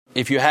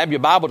If you have your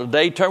Bible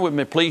today, turn with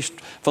me, please,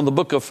 from the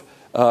book of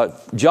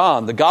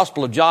John, the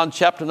Gospel of John,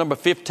 chapter number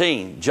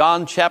 15.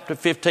 John chapter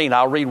 15.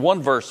 I'll read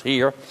one verse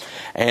here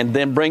and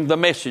then bring the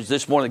message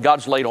this morning that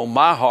God's laid on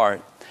my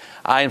heart.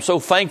 I am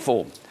so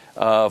thankful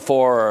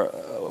for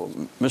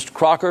Mr.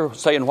 Crocker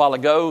saying a while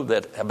ago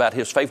that about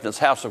his faith in the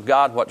house of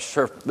God, what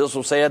Sheriff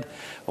Bissell said,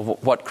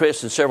 what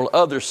Chris and several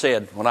others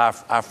said, when our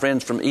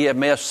friends from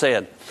EMS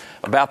said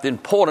about the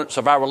importance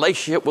of our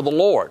relationship with the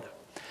Lord.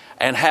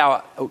 And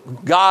how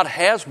God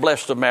has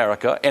blessed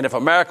America, and if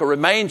America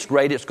remains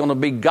great, it's going to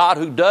be God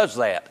who does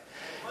that.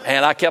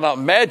 And I cannot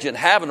imagine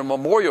having a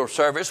memorial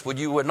service where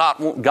you would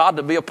not want God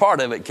to be a part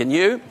of it. Can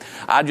you?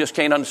 I just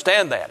can't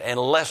understand that. And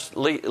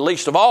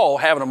least of all,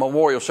 having a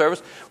memorial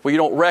service where you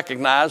don't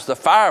recognize the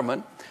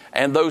firemen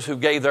and those who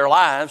gave their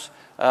lives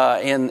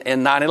in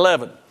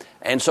 9/11.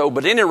 And so,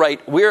 but at any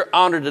rate, we're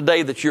honored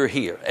today that you're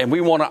here. And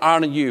we want to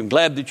honor you. I'm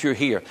glad that you're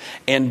here.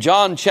 In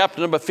John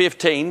chapter number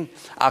 15,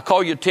 I'll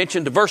call your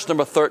attention to verse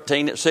number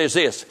 13. It says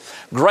this: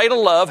 "Greater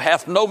love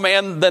hath no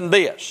man than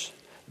this,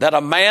 that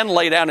a man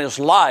lay down his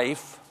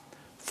life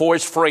for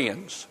his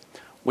friends."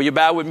 Will you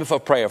bow with me for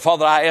prayer?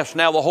 Father, I ask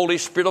now the Holy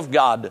Spirit of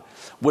God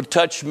would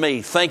touch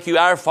me. Thank you,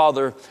 our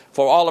Father,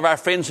 for all of our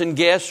friends and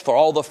guests, for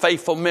all the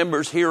faithful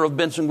members here of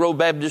Benson Grove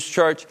Baptist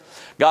Church.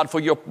 God, for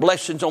your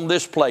blessings on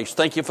this place.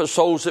 Thank you for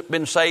souls that have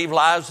been saved,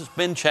 lives that have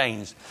been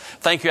changed.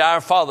 Thank you, our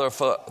Father,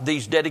 for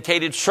these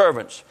dedicated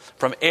servants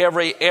from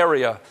every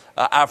area,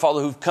 our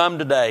Father, who've come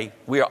today.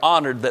 We are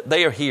honored that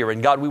they are here,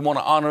 and God, we want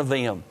to honor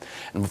them.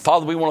 And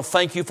Father, we want to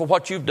thank you for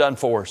what you've done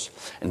for us.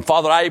 And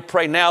Father, I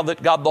pray now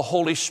that God, the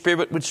Holy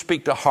Spirit, would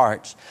speak to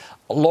hearts.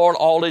 Lord,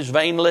 all is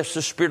vain unless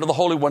the Spirit of the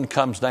Holy One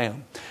comes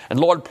down. And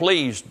Lord,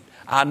 please,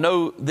 I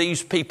know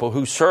these people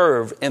who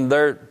serve in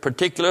their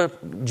particular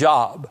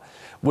job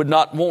would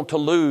not want to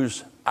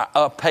lose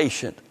a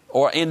patient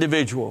or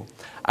individual.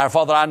 Our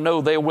Father, I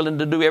know they're willing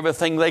to do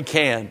everything they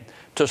can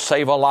to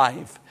save a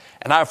life.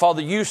 And our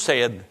Father, you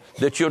said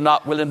that you're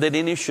not willing that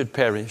any should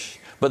perish,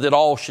 but that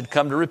all should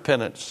come to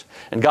repentance.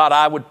 And God,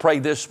 I would pray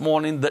this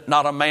morning that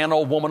not a man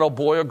or woman or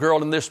boy or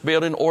girl in this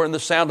building or in the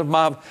sound of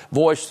my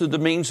voice through the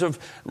means of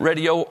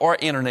radio or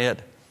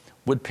internet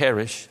would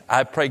perish.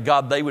 I pray,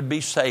 God, they would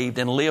be saved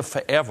and live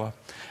forever.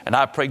 And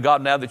I pray,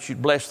 God, now that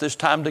you'd bless this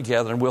time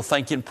together, and we'll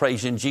thank you and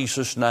praise you in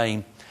Jesus'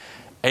 name.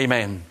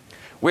 Amen.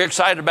 We're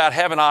excited about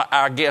having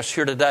our guests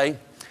here today.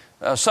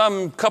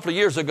 Some couple of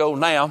years ago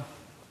now,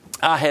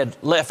 I had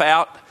left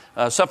out.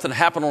 Something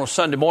happened on a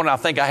Sunday morning. I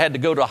think I had to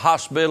go to a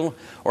hospital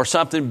or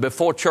something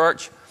before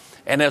church.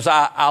 And as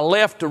I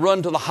left to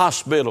run to the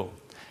hospital,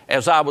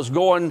 as I was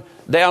going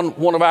down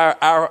one of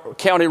our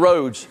county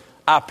roads,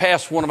 I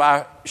passed one of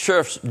our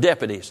sheriff's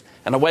deputies,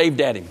 and I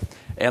waved at him.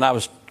 And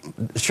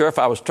Sheriff,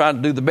 I was trying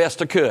to do the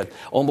best I could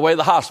on the way to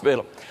the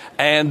hospital.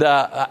 And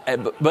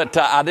but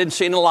I didn't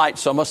see any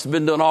lights, so I must have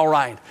been doing all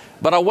right.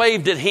 But I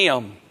waved at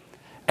him,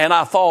 and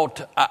I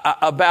thought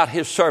about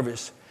his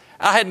service.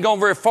 I hadn't gone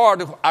very far.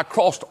 I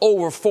crossed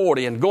over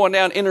 40, and going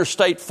down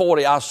Interstate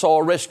 40, I saw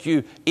a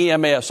rescue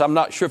EMS. I'm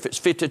not sure if it's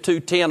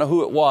 5210 or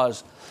who it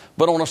was.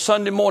 But on a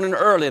Sunday morning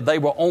early, they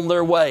were on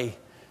their way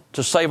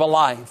to save a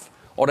life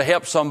or to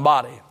help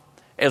somebody.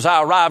 As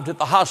I arrived at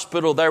the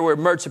hospital, there were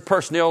emergency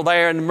personnel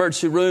there in the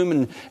emergency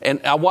room,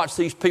 and I watched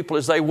these people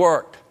as they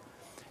worked.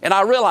 And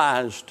I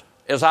realized,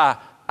 as I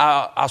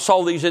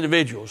saw these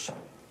individuals,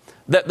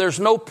 that there's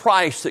no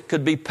price that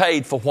could be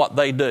paid for what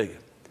they do.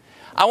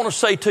 I want to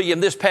say to you, in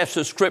this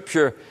passage of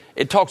Scripture,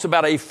 it talks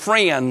about a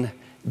friend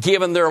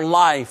giving their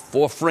life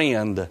for a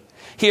friend.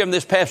 Here in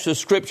this passage of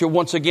Scripture,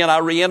 once again, I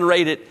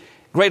reiterate it: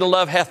 greater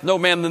love hath no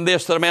man than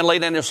this, that a man lay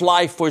down his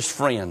life for his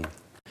friend.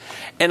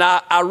 And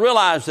I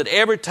realized that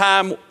every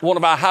time one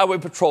of our highway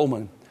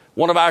patrolmen,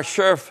 one of our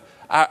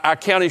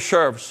county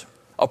sheriffs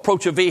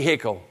approach a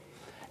vehicle,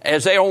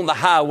 as they're on the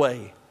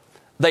highway,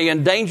 they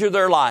endanger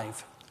their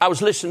life. I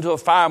was listening to a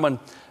fireman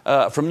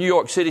from New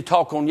York City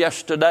talk on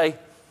yesterday,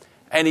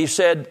 and he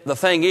said the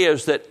thing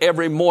is that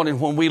every morning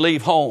when we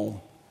leave home,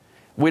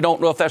 we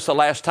don't know if that's the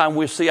last time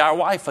we'll see our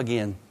wife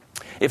again,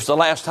 if it's the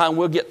last time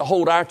we'll get to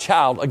hold our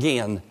child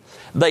again.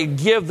 They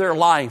give their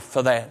life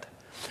for that.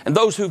 And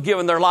those who've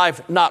given their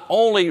life not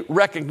only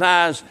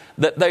recognize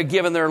that they've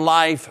given their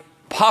life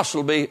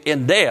possibly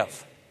in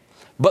death,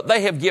 but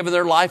they have given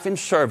their life in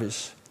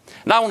service.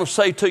 And I want to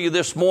say to you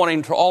this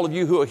morning, to all of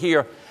you who are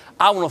here,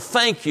 I want to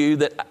thank you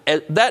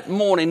that that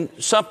morning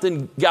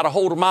something got a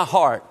hold of my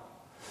heart.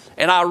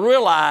 And I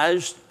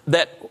realized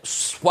that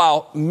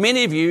while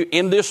many of you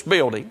in this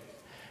building,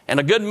 and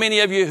a good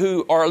many of you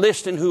who are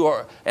listening,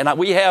 and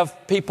we have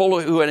people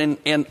who are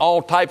in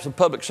all types of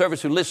public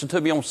service who listen to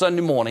me on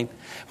Sunday morning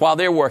while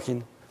they're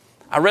working.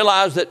 I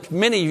realize that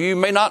many of you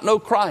may not know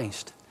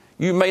Christ.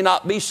 You may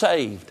not be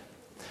saved.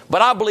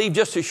 But I believe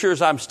just as sure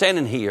as I'm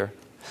standing here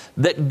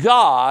that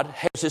God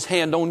has his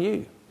hand on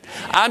you.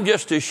 I'm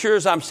just as sure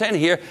as I'm standing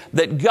here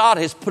that God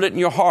has put it in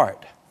your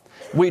heart.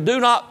 We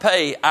do not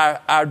pay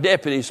our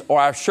deputies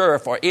or our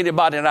sheriff or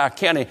anybody in our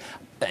county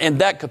in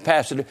that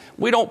capacity.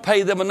 We don't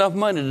pay them enough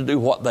money to do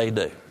what they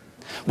do.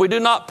 We do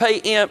not pay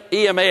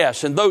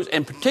EMS and those,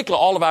 in particular,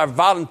 all of our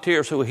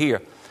volunteers who are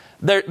here.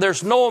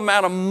 There's no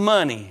amount of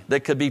money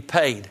that could be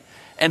paid.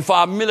 And for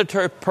our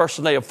military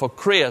personnel, for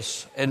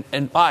Chris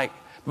and Mike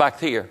back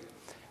here,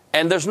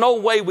 and there's no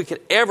way we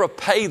could ever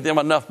pay them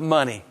enough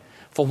money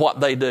for what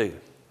they do.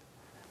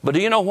 But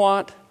do you know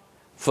what?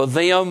 For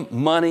them,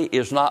 money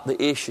is not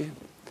the issue.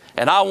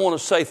 And I want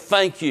to say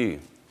thank you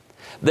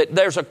that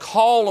there's a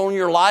call on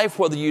your life,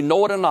 whether you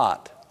know it or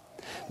not.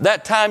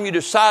 That time you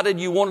decided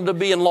you wanted to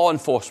be in law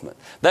enforcement.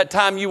 That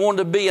time you wanted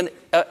to be in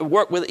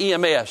work with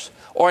EMS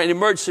or in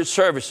emergency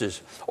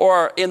services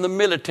or in the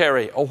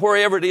military or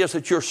wherever it is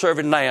that you're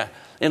serving now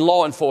in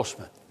law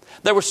enforcement.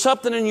 There was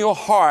something in your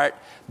heart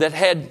that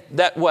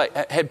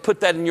had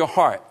put that in your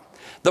heart.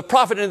 The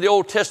prophet in the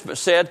Old Testament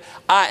said,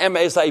 I am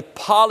as a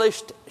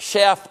polished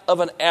shaft of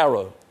an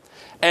arrow.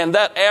 And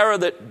that arrow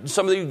that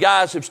some of you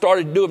guys have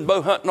started doing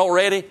bow hunting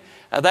already,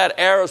 that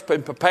arrow's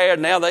been prepared.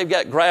 Now they've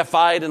got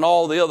graphite and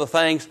all the other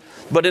things.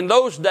 But in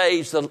those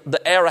days,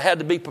 the arrow had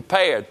to be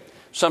prepared.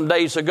 Some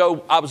days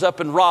ago, I was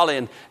up in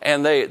Raleigh,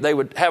 and they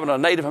were having a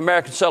Native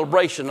American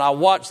celebration. And I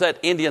watched that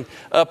Indian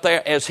up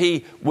there as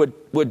he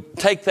would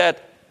take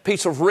that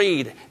piece of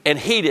reed and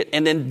heat it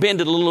and then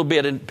bend it a little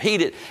bit and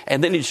heat it.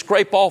 And then he'd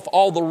scrape off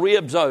all the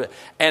ribs of it.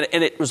 And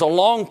it was a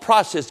long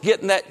process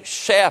getting that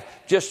shaft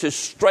just as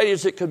straight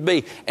as it could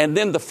be. And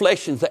then the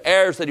fleshings, the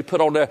arrows that he put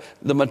on there,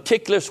 the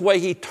meticulous way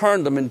he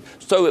turned them. And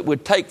so it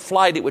would take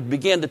flight. It would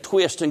begin to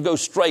twist and go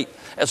straight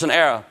as an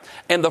arrow.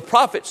 And the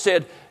prophet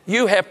said,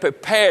 you have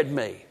prepared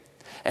me.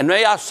 And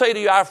may I say to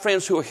you, our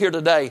friends who are here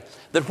today,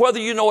 that whether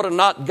you know it or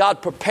not,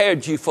 God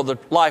prepared you for the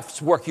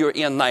life's work you're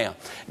in now.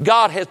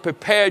 God has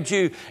prepared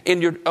you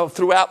in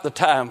throughout the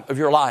time of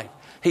your life.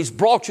 He's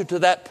brought you to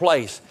that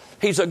place.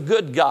 He's a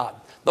good God.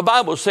 The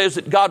Bible says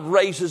that God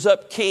raises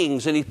up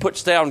kings and He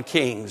puts down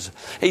kings.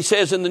 He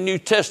says in the New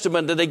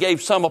Testament that He gave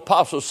some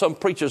apostles, some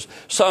preachers,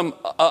 some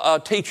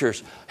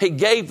teachers. He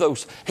gave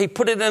those. He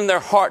put it in their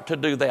heart to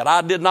do that.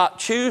 I did not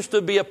choose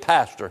to be a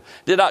pastor.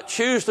 Did not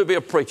choose to be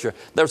a preacher.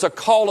 There's a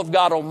call of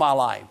God on my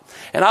life.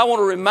 And I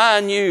want to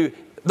remind you,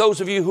 those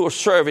of you who are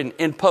serving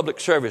in public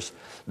service,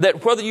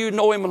 that whether you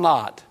know Him or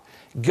not,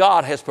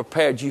 God has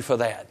prepared you for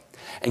that.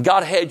 And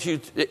God had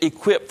you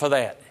equipped for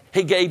that.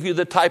 He gave you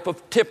the type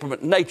of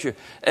temperament, nature,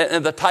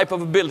 and the type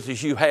of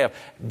abilities you have.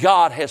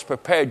 God has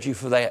prepared you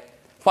for that.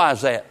 Why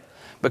is that?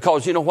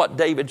 Because you know what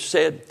David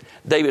said?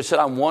 David said,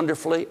 I'm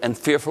wonderfully and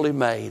fearfully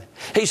made.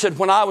 He said,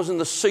 when I was in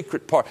the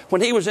secret part,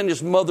 when he was in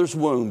his mother's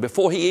womb,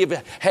 before he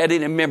even had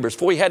any members,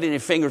 before he had any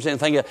fingers,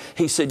 anything else,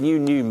 he said, you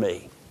knew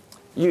me.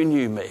 You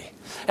knew me.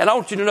 And I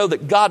want you to know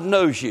that God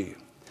knows you.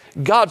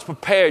 God's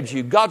prepared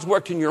you. God's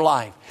worked in your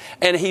life.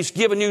 And He's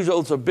given you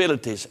those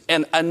abilities.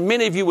 And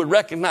many of you would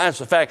recognize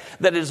the fact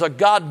that it is a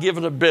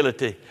God-given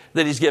ability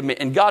that He's given me.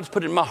 And God's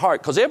put it in my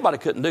heart, because everybody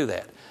couldn't do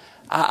that.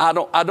 I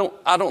don't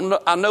know.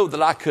 I know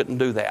that I couldn't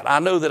do that. I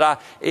know that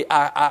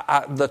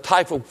I the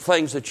type of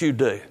things that you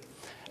do.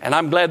 And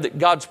I'm glad that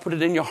God's put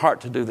it in your heart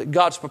to do that.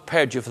 God's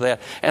prepared you for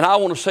that. And I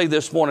want to say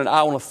this morning,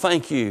 I want to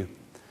thank you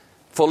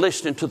for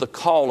listening to the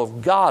call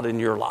of God in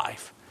your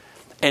life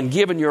and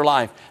giving your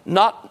life.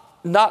 Not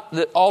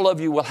that all of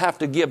you will have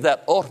to give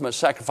that ultimate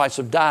sacrifice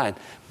of dying,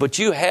 but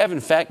you have, in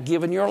fact,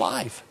 given your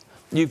life.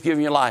 You've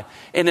given your life.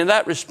 And in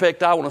that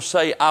respect, I want to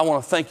say, I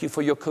want to thank you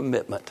for your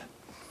commitment.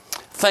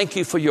 Thank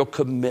you for your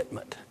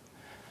commitment.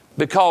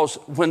 Because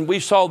when we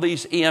saw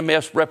these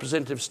EMS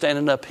representatives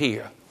standing up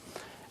here,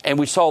 and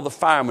we saw the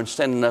firemen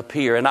standing up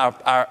here, and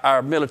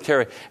our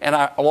military and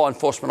our law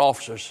enforcement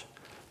officers,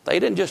 they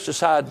didn't just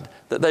decide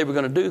that they were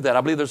going to do that.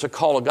 I believe there's a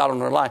call of God on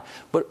their life.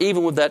 But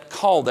even with that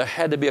call, there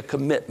had to be a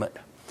commitment.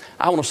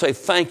 I want to say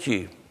thank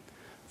you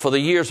for the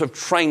years of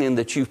training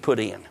that you've put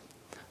in,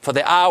 for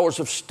the hours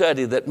of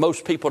study that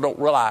most people don't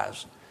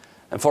realize,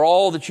 and for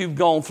all that you've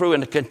gone through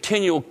and the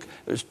continual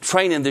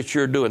training that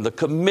you're doing, the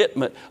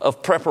commitment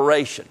of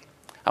preparation.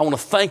 I want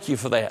to thank you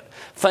for that.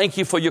 Thank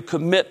you for your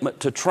commitment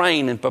to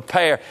train and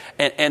prepare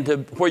and to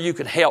where you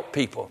can help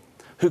people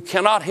who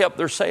cannot help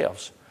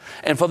themselves.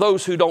 And for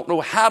those who don't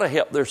know how to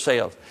help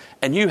themselves,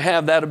 and you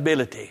have that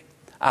ability,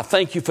 I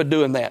thank you for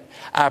doing that.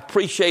 I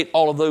appreciate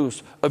all of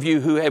those of you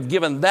who have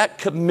given that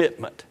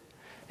commitment.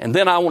 And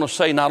then I want to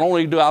say, not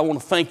only do I want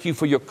to thank you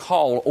for your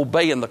call,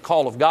 obeying the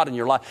call of God in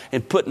your life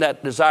and putting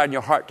that desire in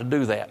your heart to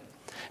do that.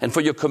 And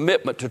for your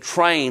commitment to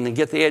train and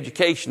get the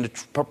education,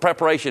 the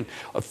preparation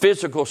of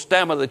physical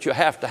stamina that you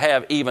have to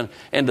have even,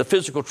 and the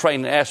physical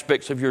training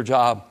aspects of your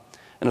job.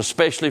 And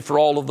especially for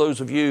all of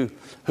those of you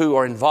who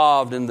are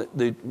involved in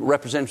the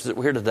representatives that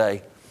were here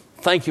today.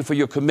 Thank you for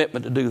your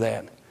commitment to do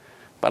that.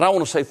 But I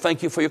want to say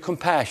thank you for your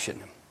compassion.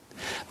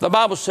 The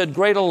Bible said,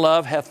 greater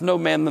love hath no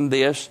man than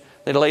this,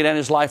 that he lay down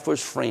his life for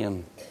his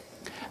friend.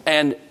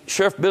 And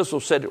Sheriff Bissell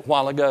said it a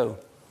while ago.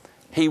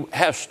 He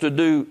has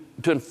to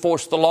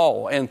enforce the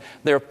law. And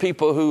there are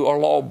people who are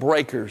law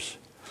breakers.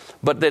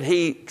 But that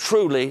he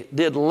truly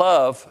did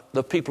love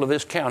the people of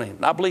his county.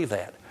 And I believe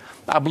that.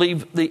 I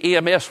believe the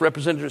EMS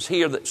representatives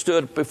here that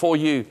stood before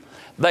you,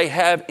 they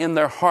have in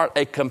their heart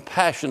a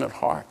compassionate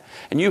heart.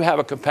 And you have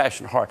a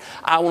compassionate heart.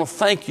 I want to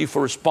thank you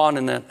for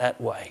responding in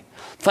that way.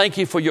 Thank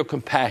you for your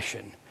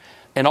compassion.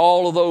 And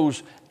all of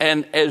those,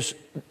 and as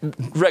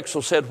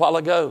Rexel said a while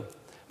ago,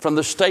 from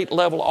the state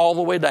level all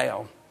the way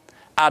down,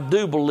 I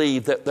do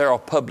believe that there are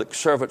public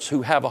servants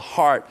who have a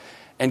heart,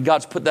 and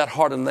God's put that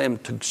heart in them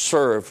to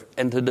serve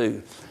and to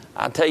do.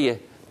 I tell you,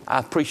 I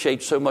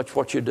appreciate so much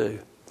what you do.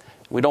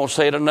 We don't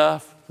say it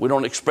enough. We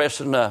don't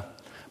express it enough.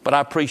 But I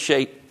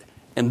appreciate,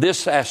 in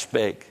this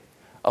aspect,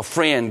 a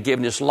friend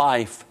giving his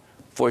life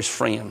for his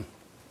friend.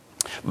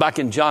 Back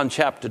in John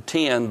chapter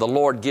 10, the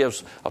Lord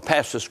gives a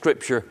passage of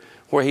Scripture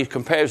where he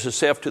compares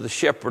himself to the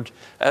shepherd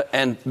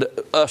and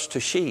us to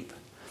sheep.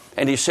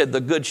 And he said,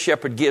 the good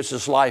shepherd gives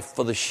his life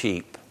for the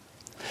sheep.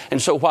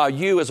 And so while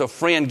you as a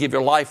friend give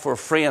your life for a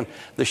friend,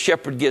 the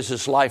shepherd gives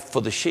his life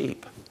for the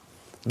sheep.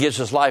 Gives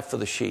his life for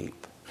the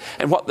sheep.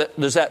 And what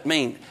does that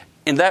mean?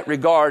 In that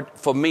regard,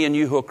 for me and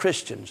you who are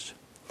Christians,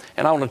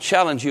 and I want to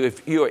challenge you,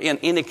 if you are in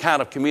any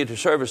kind of community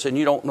service and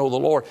you don't know the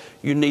Lord,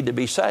 you need to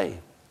be saved.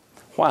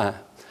 Why?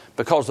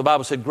 Because the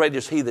Bible said, greater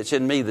is he that's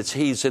in me than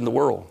he's in the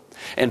world.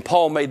 And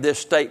Paul made this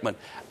statement,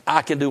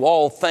 I can do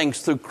all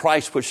things through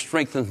Christ which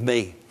strengthens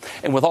me.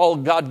 And with all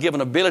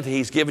God-given ability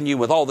he's given you,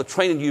 with all the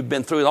training you've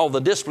been through and all the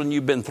discipline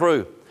you've been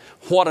through,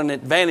 what an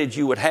advantage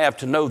you would have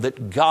to know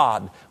that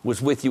God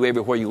was with you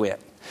everywhere you went.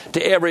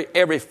 To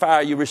every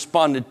fire you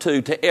responded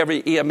to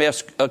every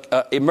EMS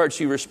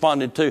emergency you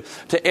responded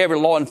to every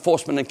law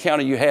enforcement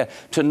encounter you had,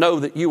 to know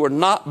that you were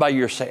not by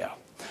yourself,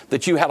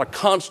 that you had a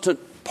constant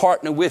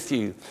partner with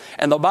you.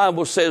 And the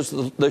Bible says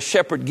the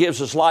shepherd gives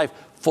his life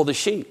for the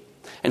sheep.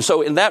 And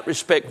so in that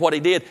respect, what he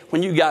did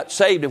when you got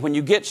saved and when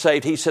you get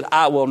saved, he said,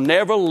 I will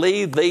never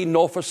leave thee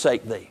nor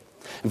forsake thee.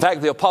 In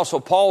fact, the Apostle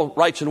Paul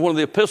writes in one of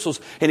the epistles,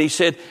 and he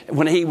said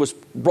when he was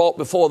brought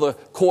before the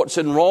courts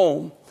in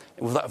Rome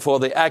for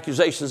the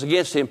accusations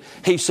against him,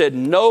 he said,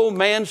 no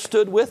man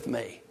stood with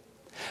me.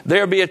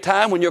 There'll be a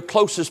time when your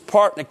closest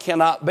partner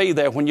cannot be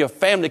there, when your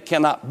family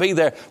cannot be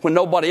there, when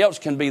nobody else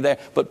can be there.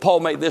 But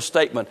Paul made this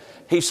statement.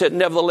 He said,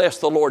 nevertheless,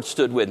 the Lord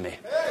stood with me.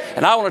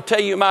 And I want to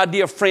tell you, my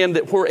dear friend,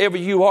 that wherever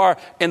you are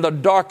in the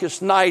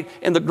darkest night,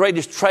 in the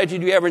greatest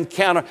tragedy you ever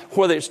encounter,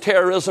 whether it's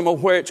terrorism or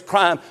whether it's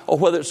crime or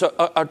whether it's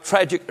a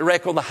tragic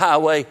wreck on the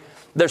highway,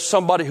 there's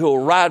somebody who will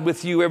ride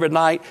with you every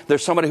night.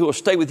 There's somebody who will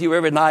stay with you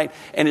every night,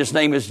 and his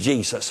name is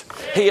Jesus.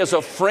 He is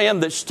a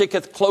friend that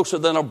sticketh closer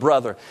than a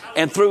brother.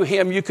 And through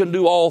him you can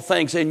do all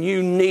things, and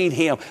you need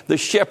him. The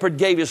shepherd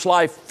gave his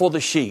life for the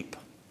sheep.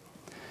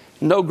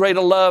 No greater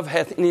love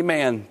hath any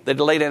man that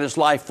laid down his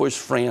life for his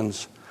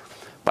friends.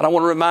 But I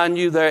want to remind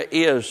you there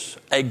is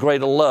a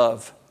greater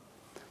love.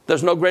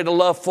 There's no greater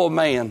love for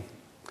man,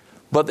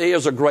 but there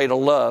is a greater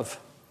love,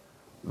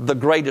 the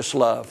greatest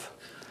love.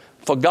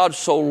 For God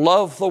so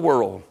loved the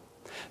world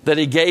that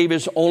he gave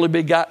his only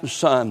begotten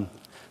Son,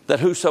 that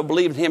whoso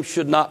believed in him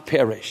should not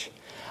perish.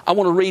 I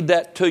want to read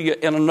that to you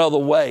in another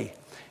way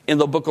in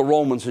the book of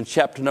Romans in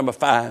chapter number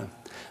 5.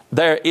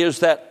 There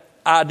is that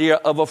idea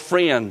of a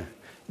friend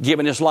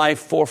giving his life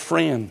for a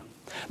friend.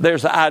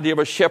 There's the idea of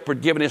a shepherd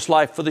giving his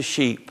life for the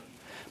sheep.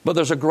 But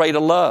there's a greater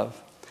love.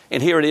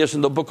 And here it is in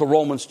the book of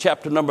Romans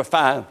chapter number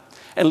 5.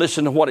 And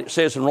listen to what it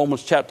says in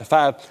Romans chapter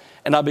 5.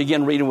 And I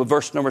begin reading with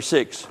verse number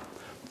 6.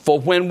 For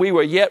when we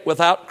were yet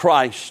without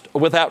Christ,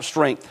 or without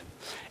strength,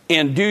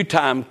 in due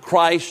time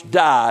Christ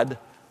died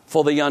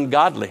for the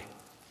ungodly.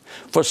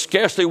 For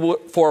scarcely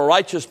for a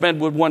righteous man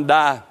would one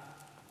die,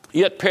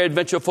 yet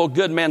peradventure for a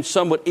good man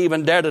some would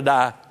even dare to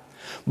die.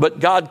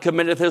 But God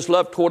commendeth his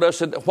love toward us,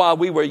 and while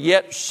we were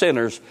yet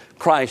sinners,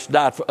 Christ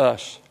died for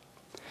us.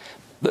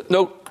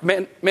 No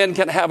man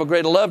can't have a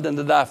greater love than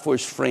to die for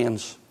his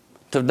friends,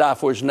 to die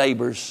for his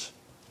neighbors.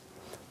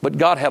 But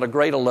God had a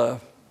greater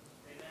love.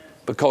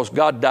 Because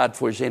God died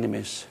for his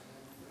enemies.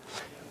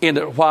 In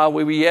that while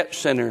we were yet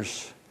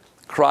sinners,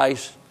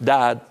 Christ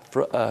died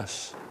for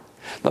us.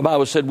 The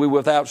Bible said we were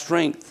without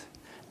strength,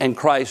 and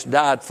Christ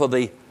died for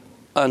the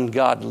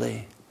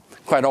ungodly.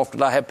 Quite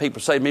often I have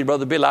people say to me,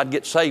 Brother Bill, I'd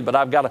get saved, but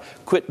I've got to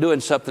quit doing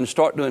something,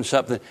 start doing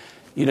something.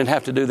 You didn't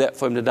have to do that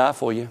for him to die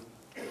for you.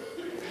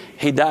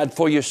 He died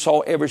for you,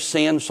 saw every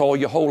sin, saw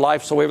your whole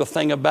life, saw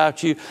everything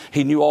about you.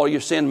 He knew all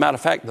your sin. Matter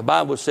of fact, the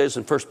Bible says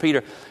in 1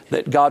 Peter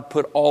that God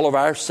put all of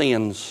our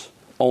sins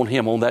on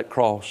him on that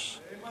cross.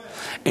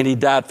 And he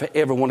died for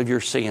every one of your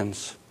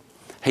sins.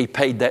 He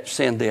paid that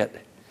sin debt.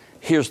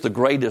 Here's the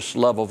greatest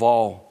love of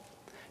all.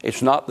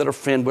 It's not that a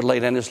friend would lay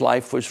down his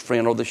life for his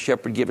friend or the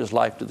shepherd give his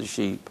life to the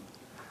sheep.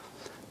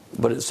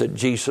 But it's that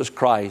Jesus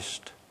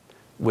Christ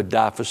would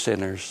die for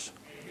sinners.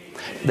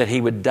 That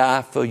he would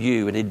die for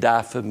you and he'd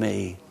die for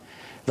me.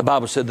 The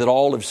Bible said that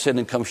all have sinned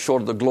and come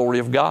short of the glory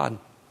of God.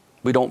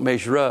 We don't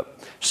measure up.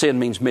 Sin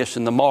means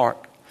missing the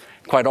mark.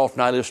 Quite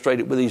often I illustrate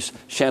it with these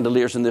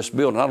chandeliers in this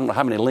building. I don't know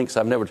how many links.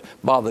 I've never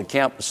bothered to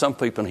count. But some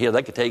people in here,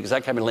 they can tell you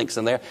exactly how many links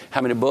in there,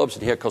 how many bulbs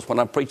in here, because when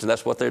I'm preaching,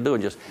 that's what they're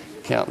doing, just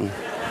counting.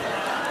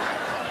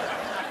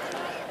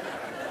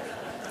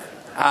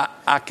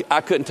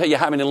 I couldn't tell you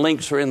how many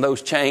links are in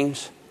those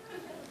chains.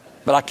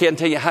 But I can't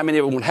tell you how many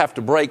of them would have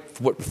to break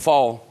for it to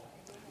fall.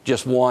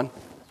 Just one.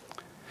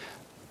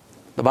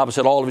 The Bible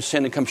said all of his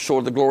sin comes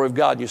short of the glory of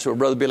God. And you say, well,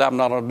 Brother Billy, I'm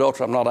not an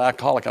adulterer, I'm not an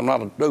alcoholic, I'm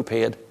not a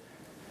dopehead.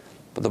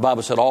 But the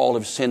Bible said all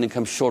of his sin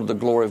comes short of the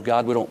glory of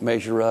God. We don't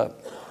measure up.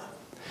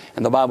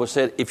 And the Bible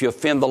said if you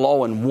offend the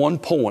law in one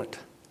point,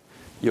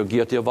 you're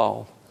guilty of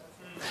all.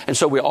 And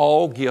so we're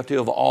all guilty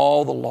of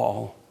all the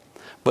law.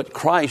 But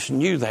Christ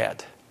knew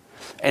that.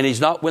 And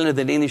he's not willing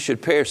that any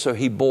should perish. So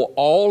he bore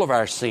all of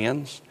our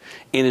sins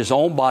in his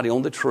own body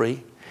on the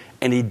tree.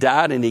 And he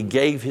died and he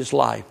gave his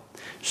life.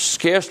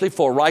 Scarcely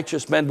for a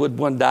righteous man would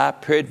one die.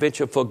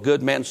 Peradventure for a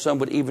good man some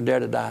would even dare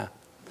to die.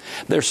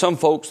 There's some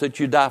folks that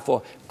you die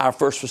for. Our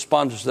first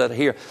responders that are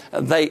here,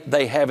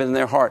 they have in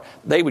their heart,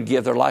 they would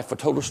give their life for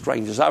total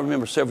strangers. I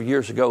remember several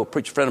years ago, a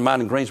preacher friend of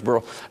mine in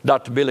Greensboro,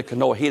 Dr. Billy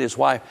Canoa, he and his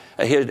wife,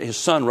 his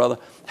son rather,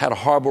 had a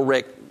horrible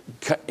wreck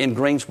in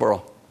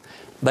Greensboro.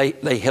 They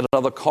hit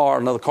another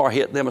car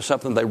hit them or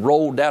something. They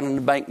rolled down an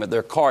embankment.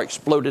 Their car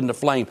exploded into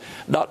flame.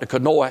 Dr.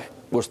 Canoa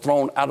was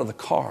thrown out of the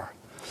car.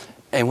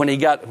 And when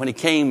he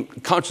came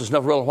conscious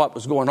enough to realize what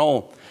was going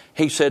on,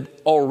 he said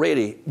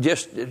already,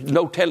 just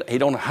no telling, he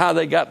don't know how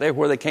they got there,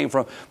 where they came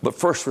from, but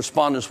first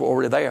responders were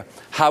already there.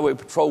 Highway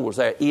Patrol was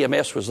there.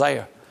 EMS was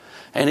there.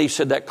 And he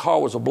said that car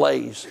was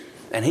ablaze.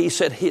 And he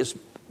said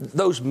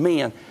those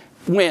men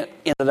went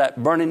into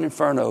that burning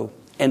inferno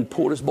and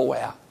pulled his boy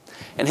out.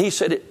 And he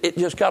said it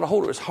just got a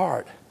hold of his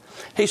heart.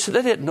 He said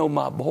they didn't know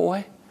my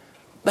boy.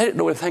 They didn't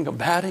know anything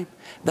about him.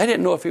 They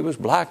didn't know if he was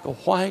black or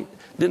white.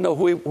 Didn't know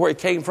where he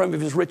came from, if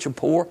he was rich or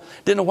poor.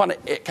 Didn't know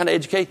what kind of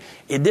education.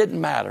 It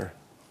didn't matter.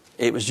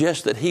 It was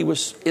just that he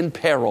was in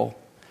peril,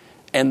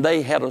 and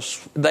they had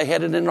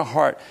it in their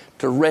heart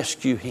to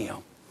rescue him.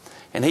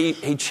 And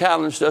he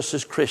challenged us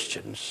as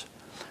Christians.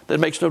 That it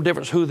makes no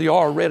difference who they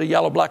are, red or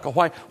yellow, black or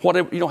white,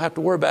 whatever. You don't have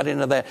to worry about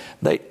any of that.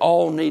 They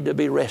all need to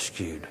be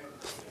rescued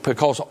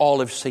because all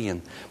have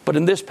sinned. But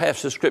in this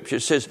passage of Scripture,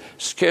 it says,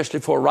 scarcely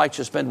for a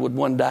righteous man would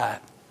one die.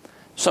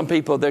 Some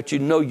people that you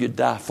know you'd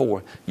die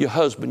for, your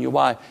husband, your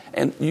wife,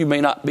 and you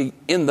may not be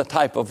in the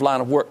type of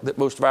line of work that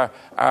most of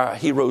our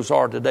heroes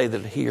are today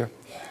that are here.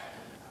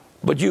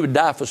 But you would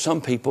die for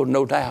some people,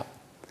 no doubt.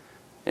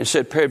 And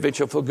said,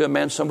 peradventure for a good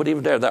man, some would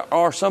even dare. There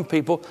are some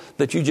people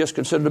that you just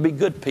consider to be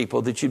good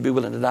people that you'd be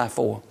willing to die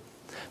for.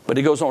 But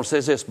he goes on and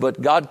says this,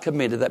 but God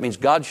committed, that means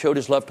God showed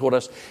his love toward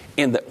us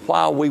in that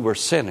while we were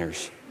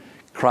sinners,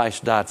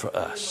 Christ died for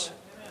us.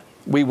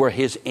 We were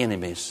his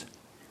enemies.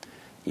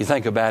 You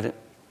think about it.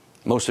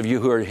 Most of you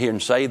who are here and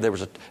saved,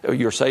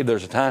 you're saved,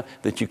 there's a time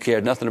that you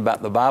cared nothing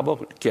about the Bible,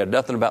 cared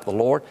nothing about the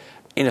Lord,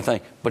 anything,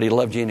 but he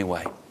loved you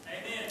anyway.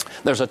 Amen.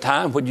 There's a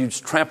time when you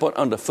trampled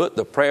underfoot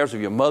the prayers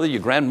of your mother,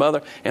 your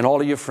grandmother, and all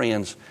of your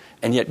friends,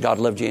 and yet God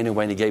loved you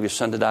anyway, and he gave his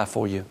son to die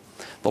for you.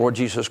 The Lord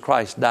Jesus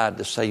Christ died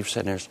to save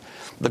sinners.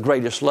 The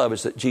greatest love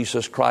is that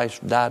Jesus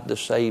Christ died to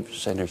save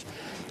sinners.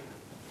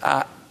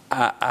 I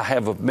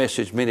have a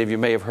message, many of you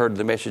may have heard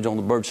the message on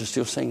The Birds Are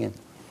Still Singing,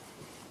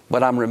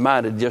 but I'm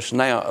reminded just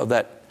now of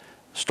that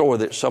story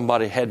that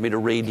somebody had me to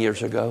read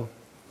years ago.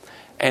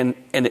 And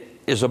it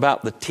is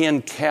about the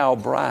 10 cow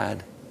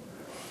bride.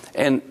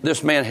 And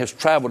this man has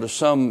traveled to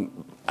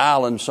some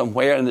island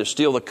somewhere, and it's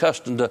still the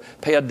custom to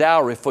pay a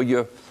dowry for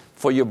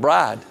your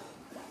bride.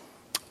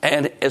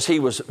 And as he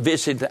was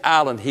visiting the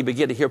island, he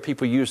began to hear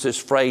people use this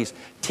phrase,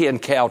 10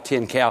 cow,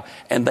 10 cow,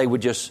 and they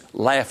would just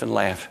laugh and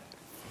laugh.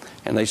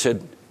 And he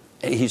said,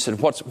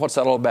 what's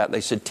that all about? They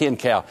said, 10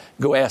 cow.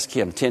 Go ask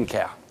him, 10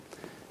 cow.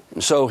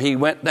 And so he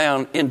went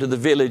down into the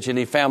village and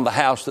he found the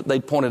house that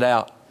they'd pointed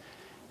out.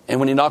 And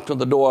when he knocked on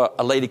the door,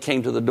 a lady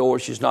came to the door.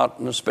 She's not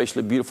an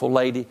especially beautiful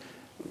lady,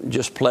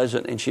 just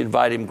pleasant. And she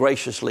invited him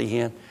graciously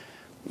in.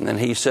 And then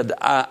he said,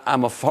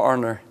 I'm a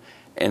foreigner.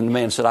 And the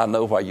man said, I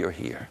know why you're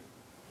here.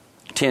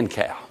 10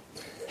 cow.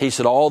 He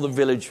said, all the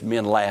village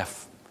men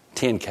laugh.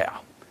 10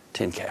 cow,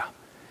 10 cow.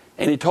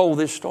 And he told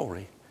this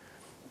story.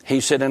 He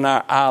said, in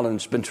our island,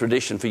 it's been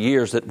tradition for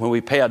years that when we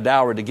pay a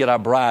dowry to get our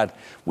bride,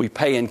 we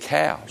pay in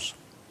cows.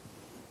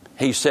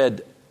 He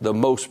said, the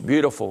most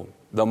beautiful,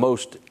 the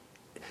most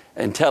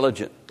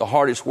intelligent, the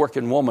hardest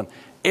working woman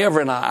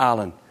ever in our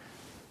island,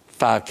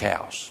 5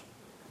 cows.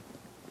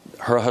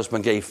 Her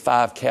husband gave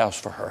 5 cows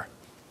for her.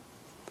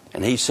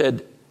 And he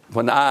said,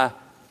 when I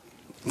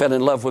fell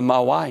in love with my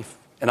wife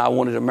and I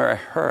wanted to marry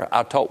her,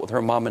 I talked with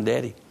her mom and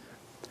daddy.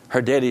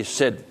 Her daddy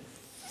said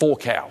 4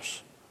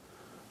 cows.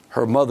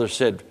 Her mother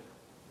said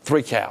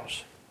 3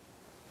 cows.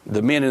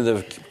 The men in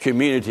the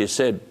community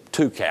said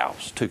 2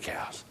 cows, 2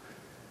 cows.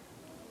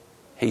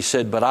 He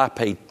said, but I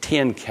paid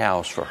 10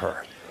 cows for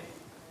her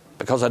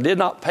because I did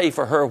not pay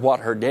for her what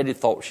her daddy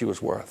thought she was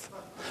worth,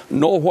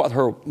 nor what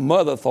her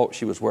mother thought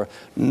she was worth,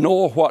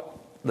 nor what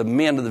the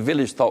men of the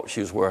village thought she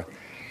was worth.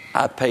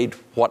 I paid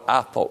what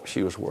I thought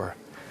she was worth,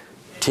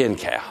 10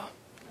 cow.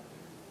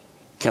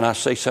 Can I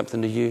say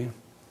something to you?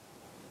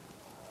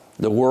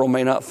 The world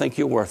may not think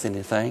you're worth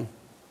anything,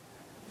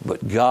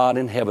 but God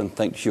in heaven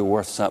thinks you're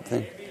worth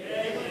something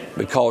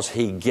because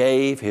he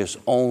gave his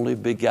only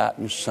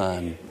begotten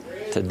son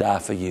to die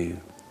for you.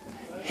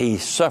 He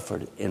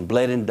suffered and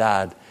bled and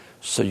died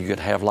so you could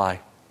have life.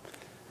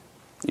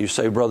 You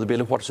say, Brother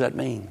Billy, what does that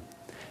mean?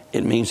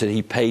 It means that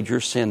he paid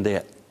your sin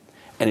debt.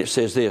 And it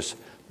says this,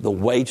 the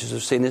wages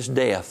of sin is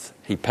death.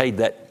 He paid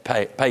that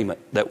payment,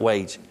 that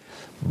wage.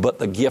 But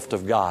the gift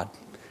of God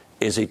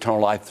is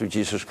eternal life through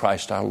Jesus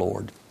Christ our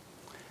Lord.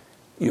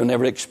 You'll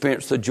never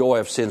experience the joy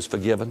of sins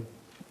forgiven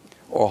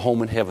or a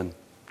home in heaven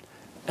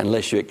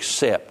unless you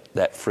accept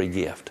that free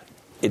gift.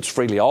 It's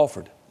freely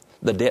offered.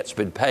 The debt's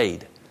been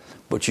paid.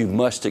 But you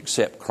must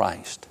accept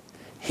Christ.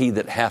 He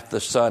that hath the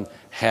Son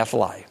hath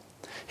life.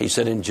 He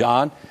said in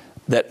John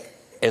that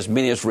as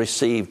many as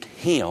received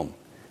him,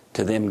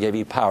 to them gave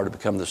he power to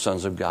become the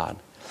sons of God.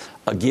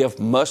 A gift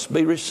must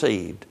be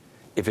received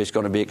if it's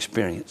going to be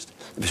experienced,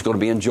 if it's going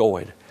to be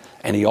enjoyed.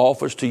 And he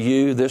offers to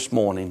you this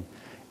morning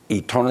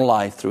eternal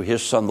life through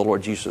his Son, the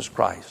Lord Jesus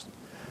Christ.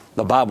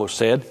 The Bible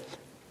said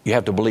you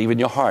have to believe in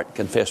your heart,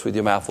 confess with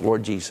your mouth the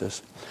Lord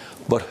Jesus.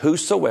 But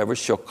whosoever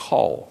shall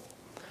call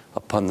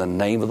upon the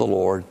name of the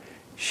Lord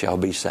shall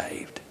be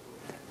saved.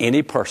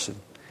 Any person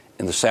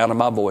in the sound of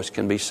my voice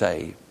can be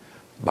saved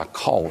by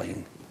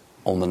calling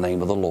on the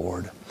name of the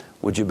Lord.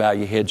 Would you bow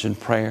your heads in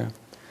prayer?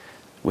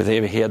 With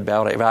every head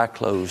bowed, every eye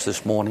closed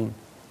this morning.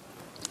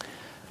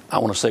 I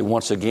want to say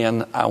once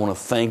again, I want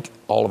to thank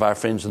all of our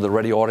friends in the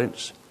radio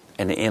audience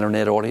and the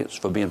internet audience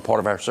for being part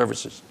of our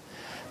services.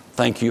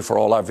 Thank you for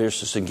all our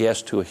visitors and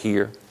guests who are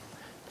here,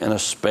 and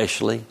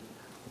especially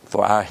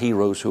for our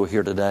heroes who are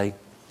here today,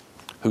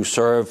 who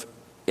serve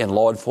in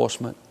law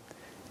enforcement,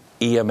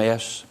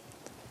 EMS,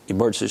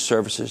 emergency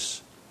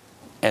services,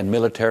 and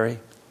military,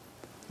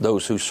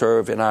 those who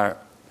serve in our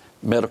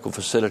medical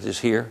facilities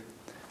here,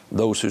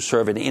 those who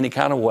serve in any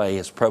kind of way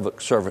as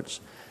public servants.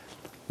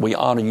 We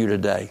honor you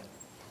today.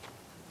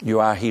 You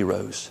are our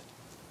heroes.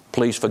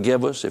 Please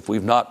forgive us if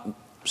we've not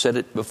said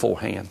it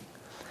beforehand,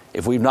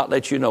 if we've not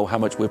let you know how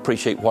much we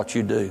appreciate what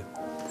you do.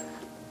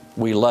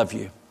 We love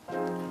you.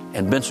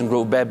 And Benson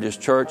Grove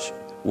Baptist Church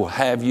will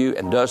have you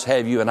and does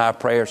have you in our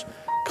prayers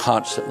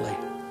constantly.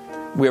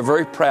 We're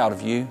very proud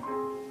of you.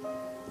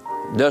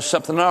 It does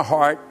something in our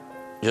heart,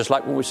 just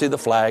like when we see the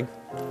flag,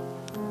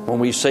 when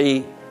we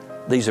see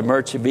these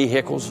emergency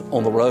vehicles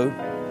on the road,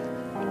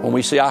 when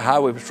we see our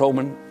highway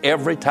patrolmen.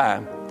 Every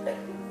time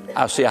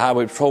I see a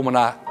highway patrolman,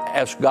 I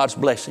ask God's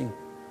blessing.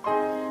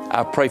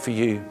 I pray for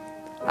you.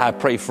 I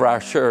pray for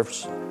our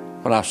sheriffs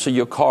when I see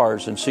your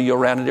cars and see you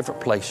around in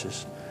different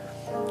places.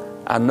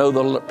 I know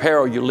the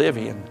peril you live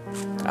in.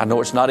 I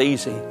know it's not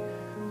easy,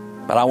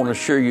 but I want to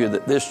assure you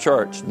that this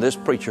church and this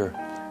preacher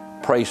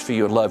prays for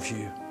you and loves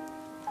you.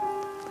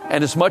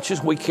 And as much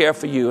as we care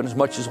for you and as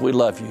much as we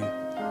love you,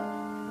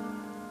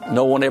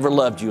 no one ever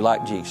loved you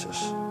like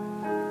Jesus.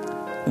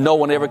 No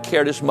one ever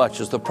cared as much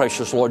as the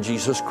precious Lord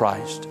Jesus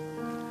Christ.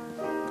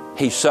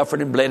 He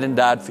suffered and bled and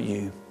died for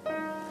you.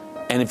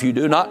 And if you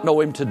do not know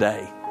him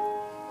today,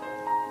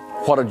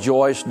 what a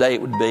joyous day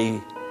it would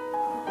be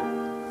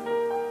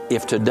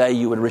if today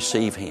you would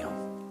receive him.